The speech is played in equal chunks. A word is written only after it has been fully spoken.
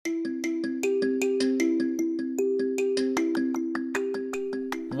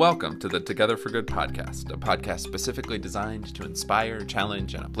Welcome to the Together for Good podcast, a podcast specifically designed to inspire,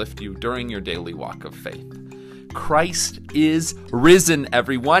 challenge, and uplift you during your daily walk of faith. Christ is risen,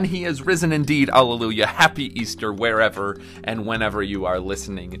 everyone. He is risen indeed. Hallelujah. Happy Easter wherever and whenever you are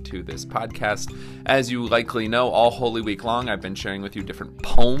listening to this podcast. As you likely know, all Holy Week long, I've been sharing with you different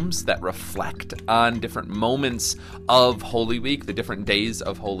poems that reflect on different moments of Holy Week, the different days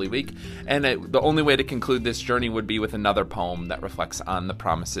of Holy Week. And the only way to conclude this journey would be with another poem that reflects on the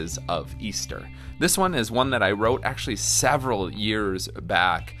promises of Easter. This one is one that I wrote actually several years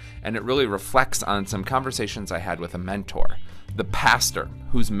back, and it really reflects on some conversations I had with a mentor, the pastor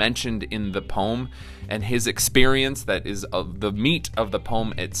who's mentioned in the poem, and his experience that is of the meat of the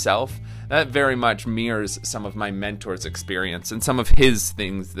poem itself. That very much mirrors some of my mentor's experience and some of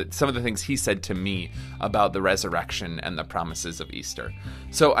the things he said to me about the resurrection and the promises of Easter.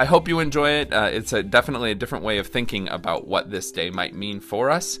 So I hope you enjoy it. It's definitely a different way of thinking about what this day might mean for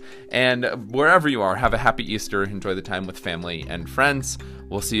us. And wherever you are, have a happy Easter. Enjoy the time with family and friends.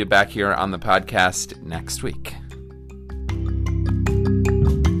 We'll see you back here on the podcast next week.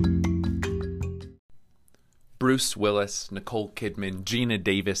 Bruce Willis, Nicole Kidman, Gina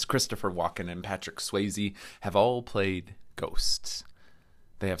Davis, Christopher Walken, and Patrick Swayze have all played ghosts.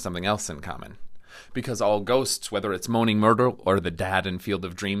 They have something else in common. Because all ghosts, whether it's Moaning Myrtle or the Dad in Field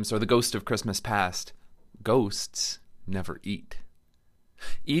of Dreams or the Ghost of Christmas Past, ghosts never eat.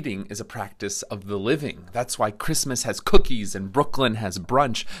 Eating is a practice of the living. That's why Christmas has cookies and Brooklyn has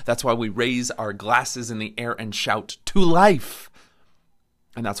brunch. That's why we raise our glasses in the air and shout, "To life!"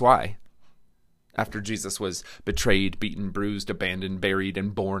 And that's why, after Jesus was betrayed, beaten, bruised, abandoned, buried,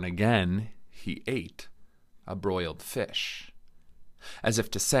 and born again, he ate a broiled fish. As if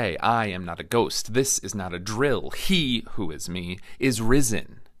to say, I am not a ghost. This is not a drill. He who is me is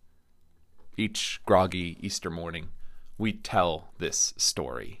risen. Each groggy Easter morning, we tell this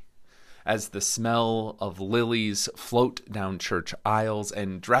story. As the smell of lilies float down church aisles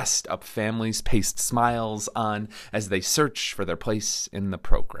and dressed up families paste smiles on as they search for their place in the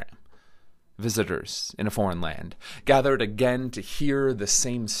program. Visitors in a foreign land, gathered again to hear the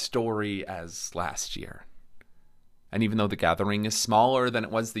same story as last year. And even though the gathering is smaller than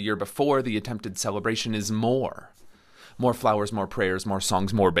it was the year before, the attempted celebration is more. More flowers, more prayers, more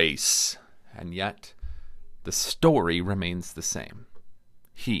songs, more bass. And yet, the story remains the same.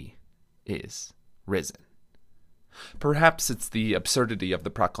 He is risen. Perhaps it's the absurdity of the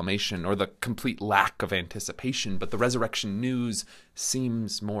proclamation or the complete lack of anticipation, but the resurrection news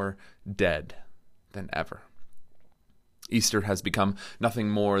seems more dead than ever. Easter has become nothing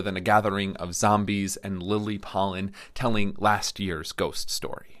more than a gathering of zombies and lily pollen telling last year's ghost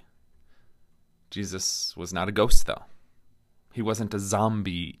story. Jesus was not a ghost, though. He wasn't a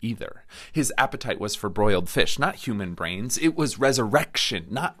zombie either. His appetite was for broiled fish, not human brains. It was resurrection,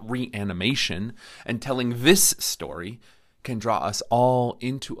 not reanimation. And telling this story can draw us all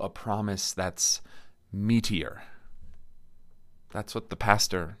into a promise that's meatier. That's what the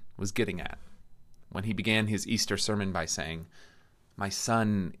pastor was getting at when he began his Easter sermon by saying, "My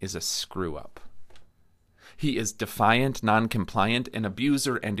son is a screw-up. He is defiant, non-compliant, an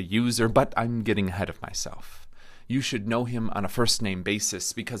abuser and a user, but I'm getting ahead of myself. You should know him on a first-name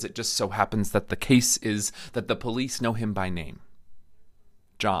basis because it just so happens that the case is that the police know him by name.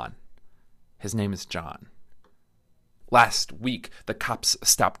 John. His name is John. Last week, the cops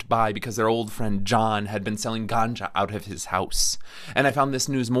stopped by because their old friend John had been selling ganja out of his house. And I found this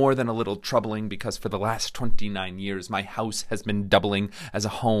news more than a little troubling because for the last 29 years, my house has been doubling as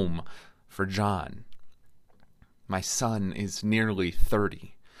a home for John. My son is nearly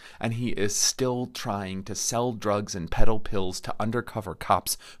 30. And he is still trying to sell drugs and peddle pills to undercover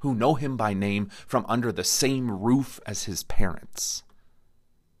cops who know him by name from under the same roof as his parents."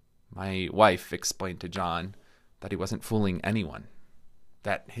 My wife explained to John that he wasn't fooling anyone,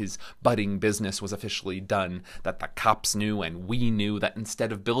 that his budding business was officially done, that the cops knew and we knew that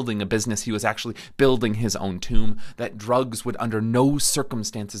instead of building a business, he was actually building his own tomb, that drugs would under no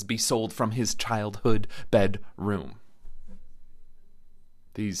circumstances be sold from his childhood bedroom.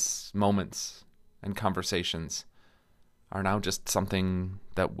 These moments and conversations are now just something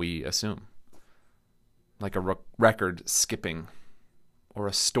that we assume. Like a record skipping or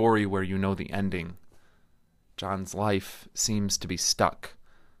a story where you know the ending. John's life seems to be stuck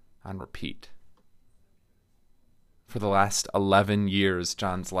on repeat. For the last 11 years,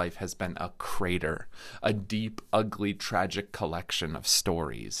 John's life has been a crater, a deep, ugly, tragic collection of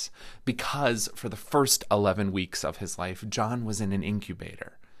stories. Because for the first 11 weeks of his life, John was in an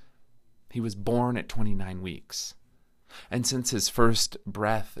incubator. He was born at 29 weeks. And since his first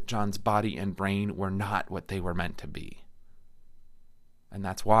breath, John's body and brain were not what they were meant to be. And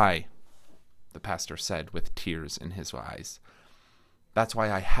that's why, the pastor said with tears in his eyes, that's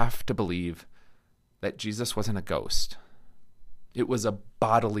why I have to believe that Jesus wasn't a ghost. It was a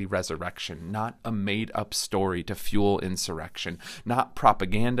bodily resurrection, not a made-up story to fuel insurrection, not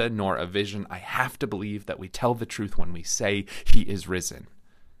propaganda nor a vision. I have to believe that we tell the truth when we say he is risen.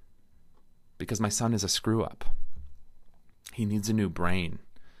 Because my son is a screw-up. He needs a new brain.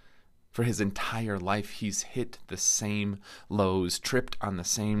 For his entire life, he's hit the same lows, tripped on the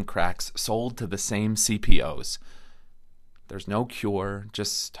same cracks, sold to the same CPOs. There's no cure,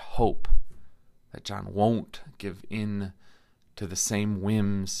 just hope that John won't give in to the same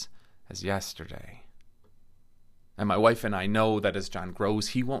whims as yesterday. And my wife and I know that as John grows,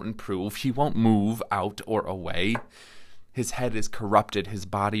 he won't improve, he won't move out or away. His head is corrupted, his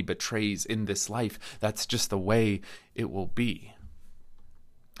body betrays in this life. That's just the way it will be.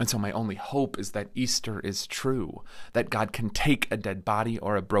 And so my only hope is that Easter is true, that God can take a dead body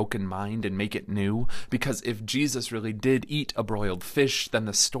or a broken mind and make it new. Because if Jesus really did eat a broiled fish, then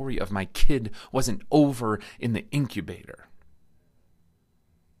the story of my kid wasn't over in the incubator.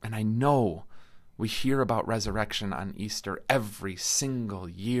 And I know we hear about resurrection on Easter every single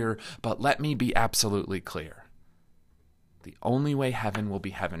year, but let me be absolutely clear. The only way heaven will be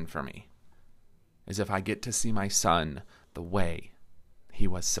heaven for me is if I get to see my son the way he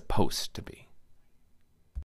was supposed to be.